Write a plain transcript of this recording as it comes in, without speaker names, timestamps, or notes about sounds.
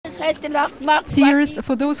Tears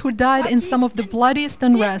for those who died in some of the bloodiest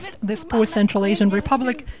unrest this poor Central Asian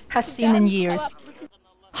republic has seen in years.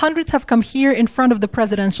 Hundreds have come here in front of the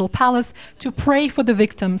presidential palace to pray for the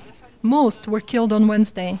victims. Most were killed on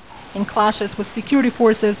Wednesday in clashes with security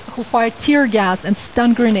forces who fired tear gas and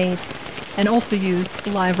stun grenades and also used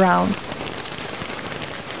live rounds.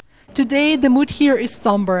 Today, the mood here is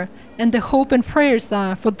somber, and the hope and prayers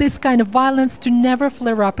are for this kind of violence to never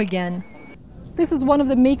flare up again. This is one of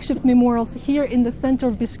the makeshift memorials here in the center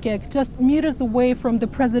of Bishkek, just meters away from the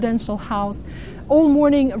presidential house. All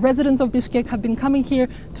morning, residents of Bishkek have been coming here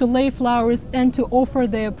to lay flowers and to offer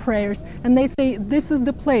their prayers. And they say this is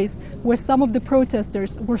the place where some of the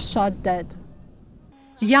protesters were shot dead.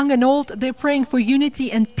 Young and old, they're praying for unity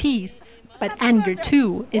and peace. But anger,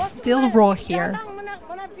 too, is still raw here.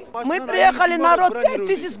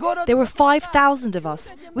 There were 5,000 of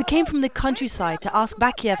us. We came from the countryside to ask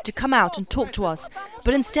Bakiev to come out and talk to us,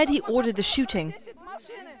 but instead he ordered the shooting.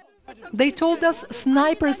 They told us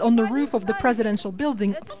snipers on the roof of the presidential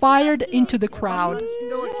building fired into the crowd.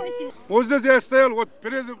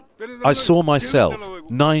 I saw myself,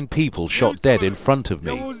 9 people shot dead in front of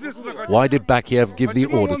me. Why did Bakiev give the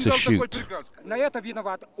order to shoot?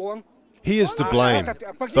 He is to blame.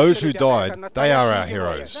 Those who died, they are our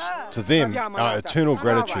heroes. To them, our eternal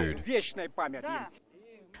gratitude.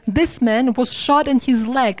 This man was shot in his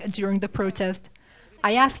leg during the protest.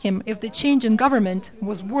 I asked him if the change in government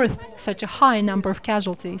was worth such a high number of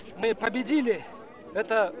casualties.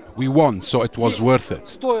 We won, so it was worth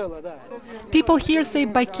it. People here say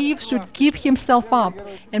Bakiev should give himself up,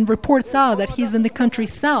 and reports are that he's in the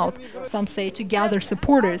country's south, some say to gather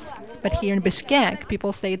supporters. But here in Bishkek,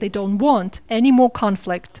 people say they don't want any more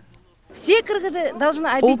conflict. All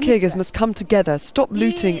Kyrgyz must come together, stop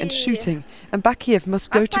looting and shooting, and Bakiev must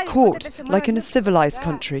go to court, like in a civilized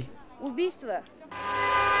country.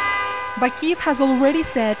 Bakiev has already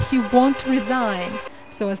said he won't resign.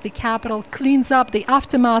 So as the capital cleans up the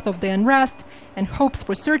aftermath of the unrest and hopes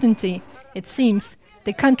for certainty, it seems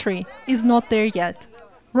the country is not there yet.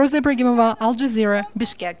 Roza Ibragimova, Al Jazeera,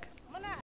 Bishkek.